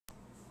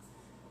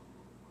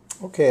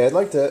Okay, I'd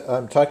like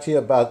to talk to you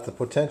about the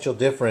potential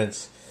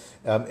difference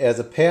as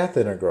a path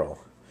integral.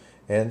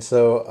 And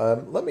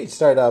so let me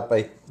start out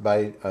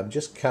by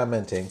just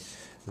commenting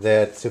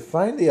that to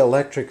find the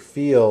electric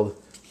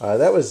field,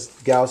 that was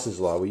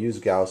Gauss's law. We use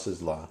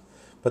Gauss's law.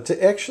 But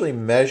to actually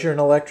measure an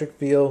electric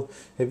field,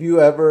 have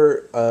you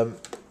ever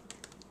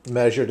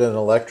measured an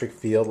electric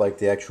field, like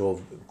the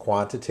actual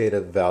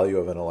quantitative value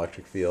of an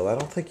electric field? I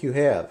don't think you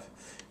have.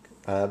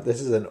 This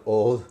is an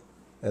old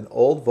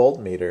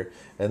voltmeter,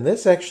 and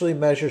this actually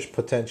measures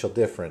potential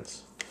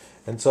difference.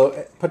 And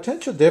so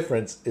potential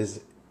difference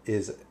is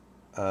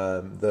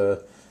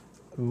the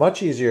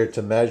much easier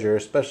to measure,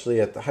 especially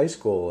at the high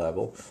school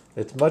level.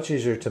 It's much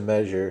easier to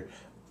measure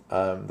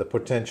the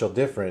potential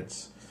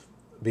difference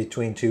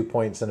between 2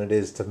 points than it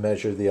is to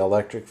measure the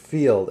electric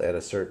field at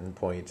a certain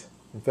point.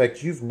 In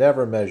fact, you've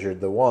never measured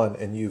the one,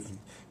 and you've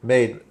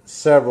made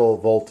several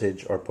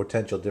voltage or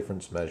potential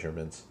difference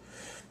measurements.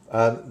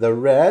 The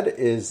red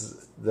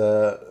is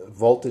the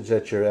voltage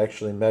that you're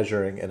actually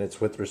measuring, and it's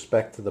with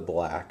respect to the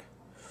black.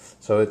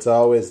 So it's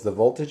always the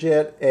voltage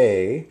at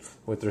A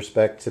with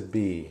respect to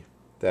B.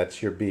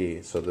 That's your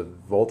B. So the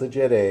voltage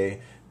at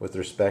A with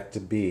respect to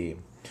B.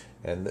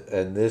 And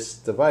this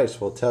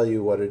device will tell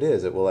you what it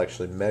is. It will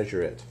actually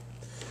measure it.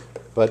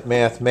 But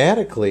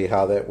mathematically,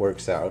 how that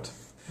works out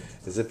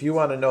is if you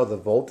want to know the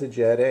voltage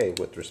at A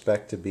with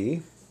respect to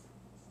B,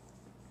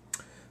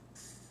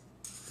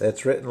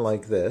 that's written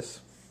like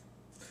this.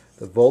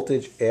 The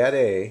voltage at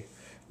A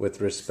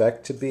with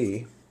respect to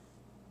B,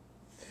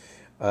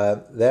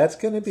 that's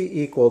going to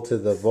be equal to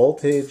the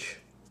voltage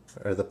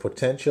or the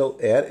potential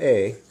at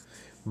A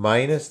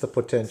minus the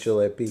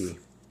potential at B.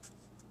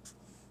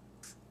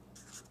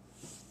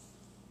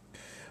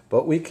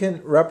 But we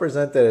can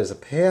represent that as a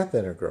path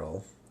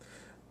integral.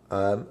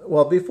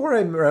 Well, before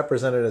I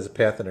represent it as a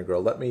path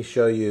integral, let me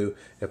show you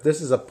if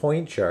this is a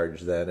point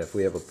charge then. If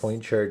we have a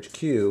point charge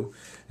Q,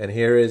 and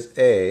here is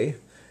A,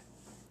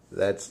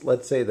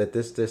 let's say that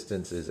this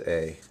distance is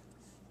A.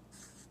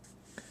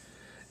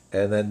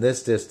 And then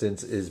this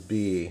distance is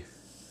B.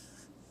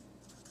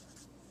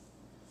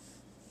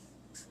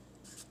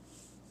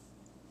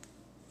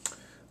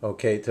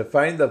 Okay, to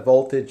find the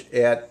voltage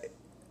at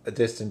a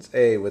distance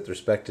A with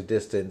respect to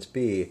distance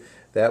B,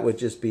 that would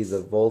just be the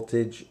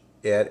voltage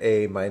at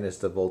A minus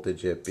the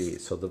voltage at B.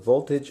 So the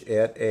voltage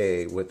at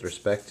A with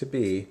respect to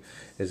B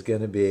is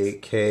going to be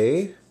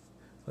K,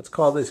 let's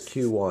call this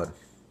Q1.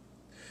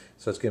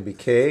 So it's going to be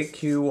K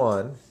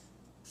Q1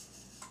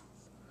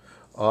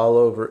 all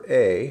over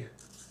A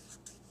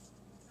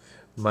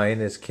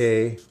minus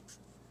K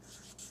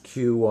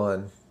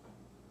Q1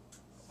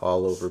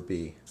 all over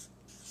B.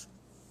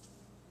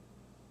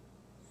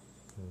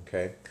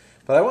 Okay,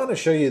 but I want to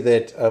show you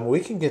that we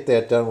can get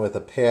that done with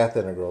a path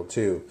integral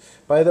too.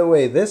 By the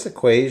way, this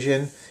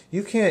equation,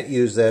 you can't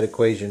use that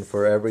equation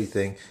for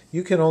everything.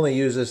 You can only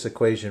use this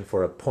equation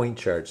for a point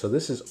charge. So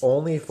this is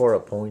only for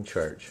a point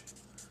charge.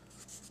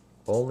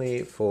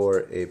 Only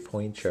for a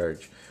point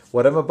charge.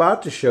 What I'm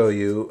about to show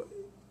you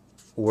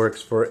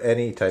works for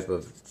any type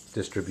of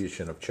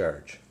distribution of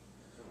charge.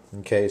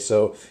 Okay,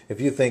 so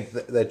if you think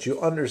that you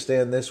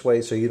understand this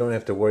way so you don't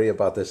have to worry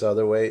about this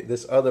other way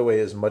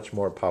is much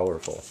more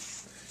powerful,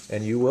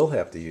 and you will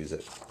have to use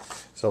it.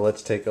 So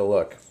let's take a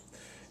look.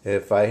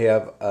 If I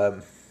have,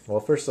 well,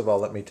 first of all,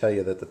 let me tell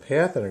you that the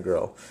path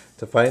integral,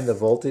 to find the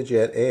voltage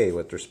at A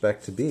with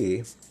respect to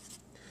B,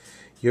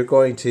 you're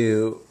going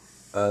to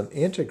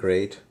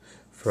integrate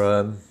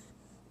from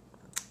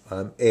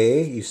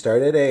A, you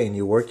start at A and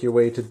you work your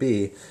way to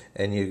B,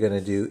 and you're going to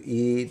do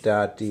E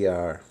dot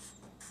dr.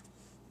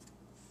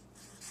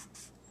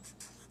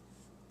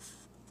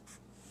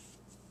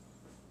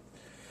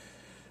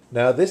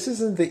 Now this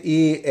isn't the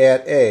E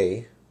at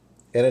A,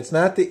 and it's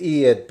not the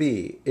E at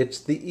B.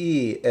 It's the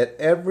E at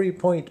every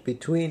point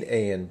between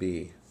A and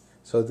B.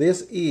 So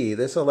this E,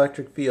 this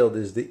electric field,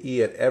 is the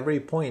E at every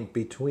point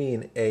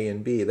between A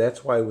and B.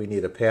 That's why we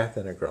need a path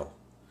integral.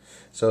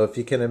 So if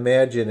you can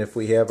imagine, if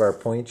we have our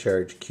point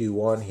charge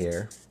Q1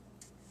 here,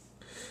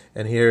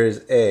 and here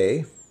is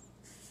A,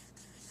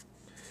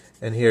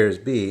 and here is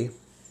B,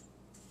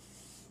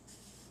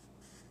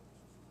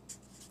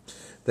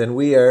 then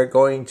we are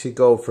going to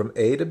go from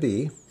A to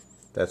B.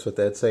 That's what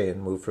that's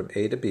saying, move from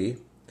A to B.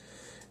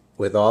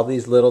 With all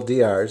these little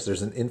DRs,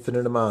 there's an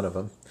infinite amount of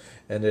them.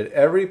 And at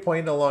every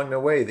point along the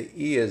way, the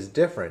E is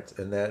different,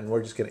 and then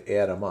we're just going to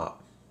add them up.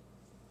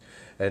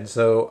 And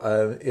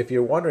so if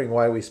you're wondering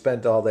why we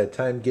spent all that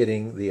time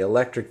getting the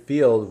electric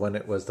field when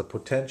it was the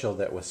potential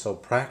that was so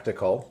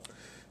practical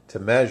to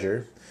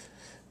measure,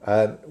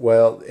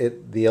 well,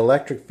 the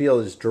electric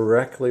field is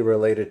directly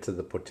related to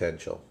the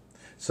potential.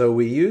 So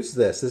we use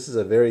this. This is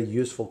a very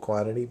useful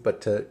quantity,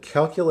 but to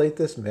calculate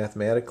this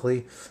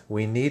mathematically,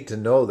 we need to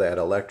know that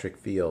electric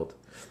field.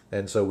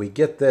 And so we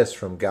get this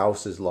from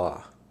Gauss's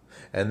law.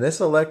 And this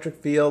electric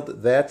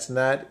field, that's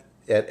not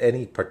at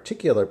any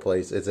particular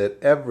place. It's at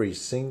every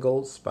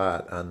single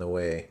spot on the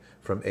way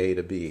from A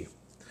to B.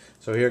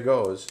 So here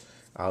goes.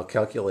 I'll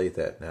calculate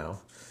that now.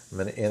 I'm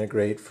going to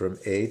integrate from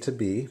A to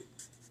B.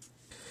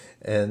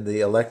 And the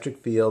electric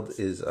field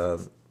is,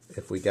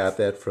 if we got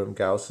that from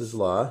Gauss's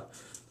law,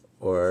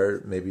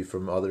 or maybe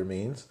from other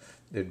means,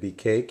 it'd be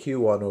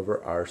KQ1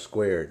 over R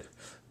squared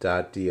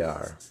dot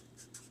dr.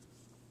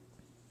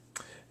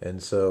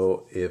 And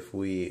so if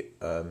we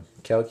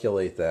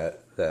calculate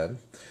that, then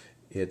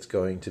it's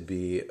going to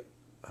be,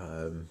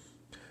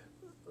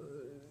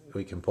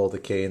 we can pull the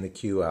K and the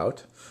Q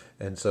out.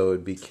 And so it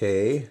would be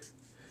K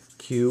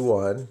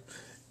Q1,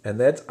 and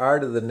that's R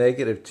to the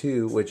negative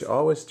 2, which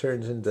always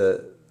turns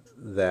into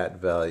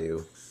that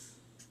value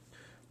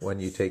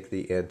when you take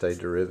the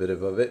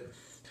antiderivative of it.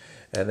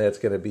 And that's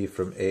going to be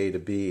from A to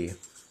B.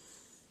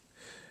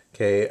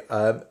 Okay,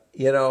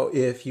 you know,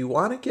 if you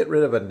want to get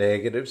rid of a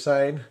negative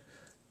sign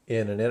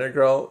in an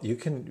integral, you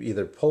can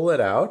either pull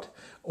it out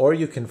or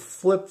you can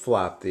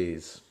flip-flop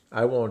these.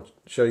 I won't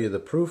show you the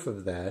proof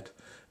of that.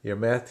 Your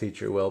math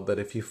teacher will, but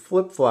if you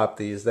flip-flop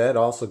these, that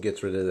also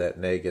gets rid of that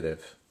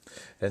negative.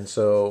 And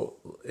so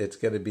it's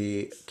going to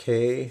be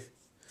K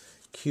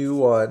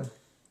Q1,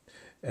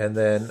 and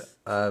then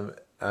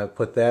I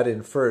put that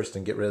in first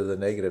and get rid of the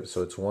negative,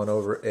 so it's 1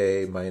 over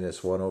A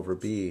minus 1 over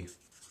B.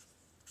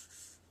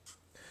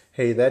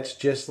 Hey, that's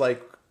just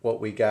like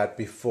what we got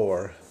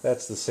before.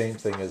 That's the same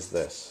thing as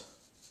this.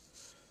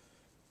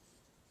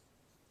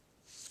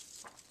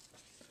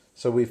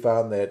 So we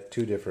found that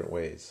two different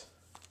ways.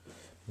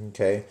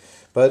 Okay,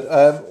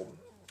 but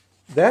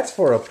that's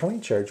for a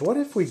point charge. What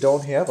if we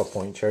don't have a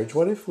point charge?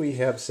 What if we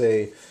have,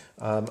 say,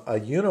 a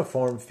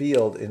uniform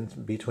field in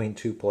between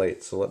two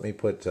plates? So let me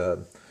put,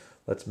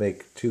 let's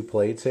make two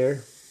plates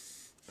here.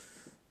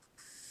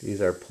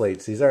 These are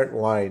plates. These aren't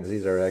lines.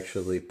 These are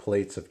actually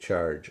plates of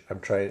charge.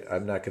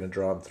 I'm not going to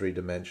draw them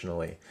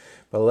three-dimensionally.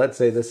 But let's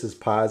say this is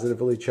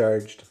positively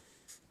charged,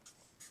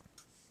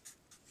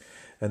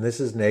 and this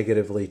is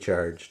negatively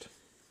charged.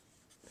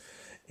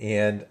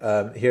 And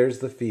here's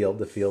the field.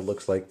 The field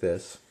looks like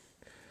this.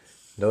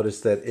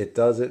 Notice that it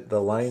doesn't,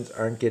 the lines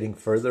aren't getting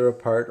further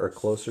apart or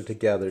closer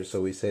together,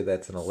 so we say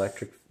that's an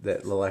electric,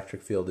 that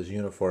electric field is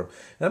uniform.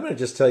 And I'm going to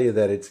just tell you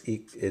that it's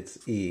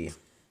E.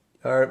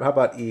 Or how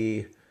about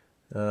E?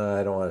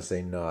 I don't want to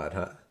say not,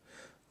 huh?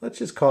 Let's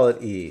just call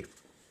it E.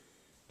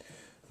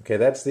 Okay,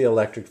 that's the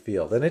electric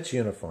field, and it's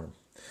uniform.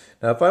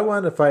 Now, if I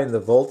want to find the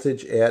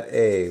voltage at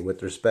A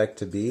with respect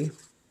to B,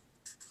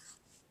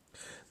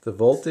 the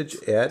voltage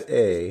at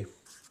A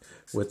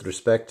with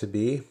respect to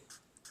B,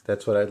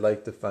 that's what I'd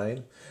like to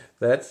find.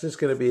 That's just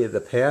going to be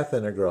the path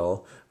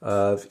integral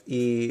of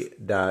E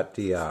dot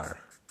dr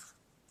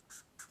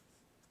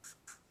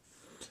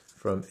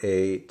from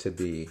A to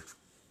B.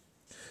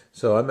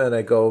 So I'm going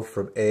to go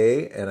from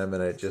A, and I'm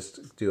going to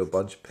just do a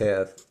bunch of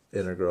path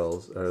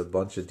integrals, or a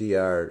bunch of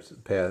drs.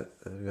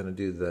 I'm going to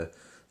do the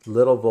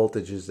little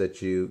voltages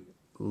that you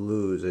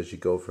lose as you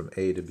go from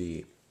A to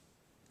B.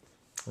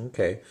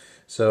 Okay,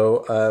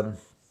 so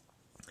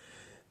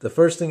the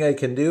first thing I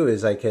can do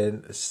is I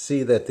can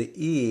see that the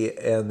E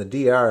and the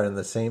dr are in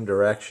the same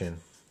direction.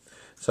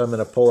 So I'm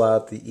going to pull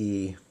out the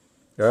E.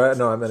 Or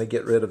no, I'm going to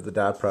get rid of the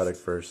dot product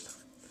first.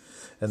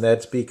 And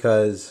that's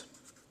because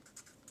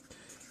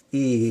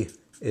E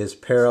is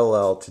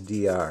parallel to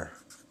dr.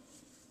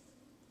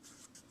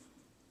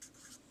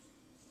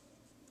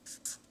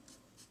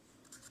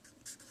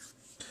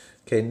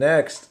 Okay,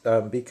 next,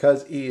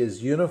 because E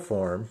is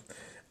uniform,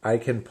 I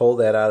can pull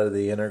that out of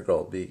the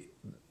integral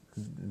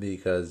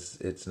because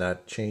it's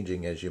not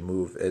changing as you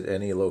move at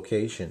any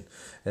location.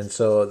 And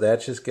so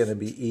that's just going to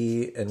be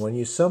E. And when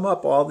you sum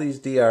up all these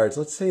drs,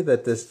 let's say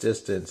that this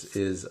distance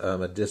is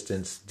a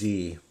distance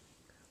d,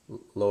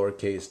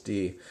 lowercase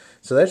d.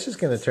 So that's just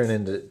going to turn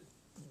into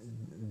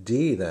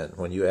d then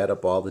when you add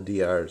up all the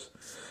drs.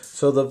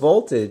 So the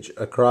voltage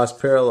across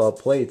parallel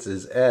plates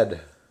is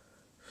ed.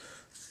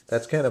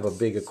 That's kind of a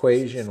big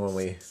equation when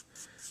we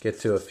get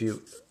to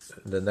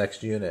the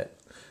next unit.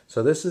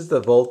 So this is the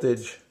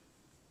voltage,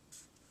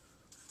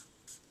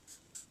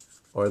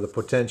 or the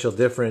potential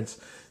difference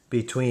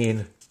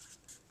between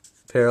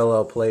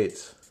parallel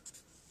plates.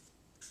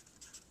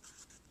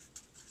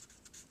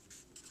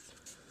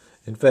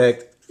 In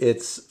fact,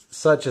 it's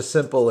such a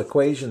simple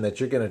equation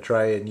that you're going to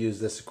try and use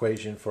this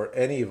equation for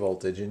any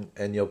voltage,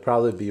 and you'll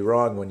probably be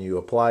wrong when you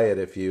apply it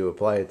if you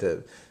apply it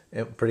to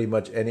pretty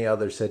much any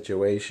other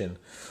situation.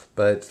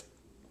 But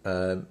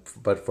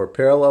for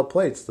parallel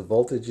plates, the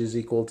voltage is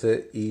equal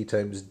to E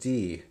times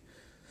D.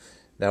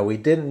 Now, we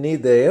didn't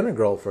need the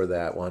integral for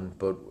that one,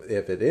 but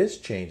if it is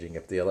changing,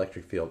 if the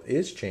electric field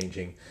is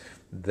changing,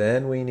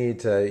 then we need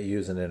to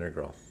use an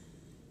integral.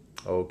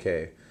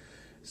 Okay,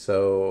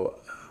 so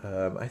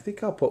I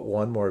think I'll put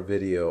one more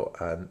video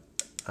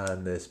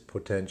on this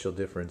potential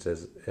difference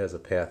as a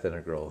path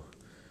integral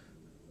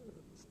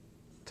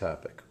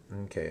topic.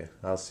 Okay,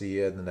 I'll see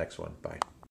you in the next one. Bye.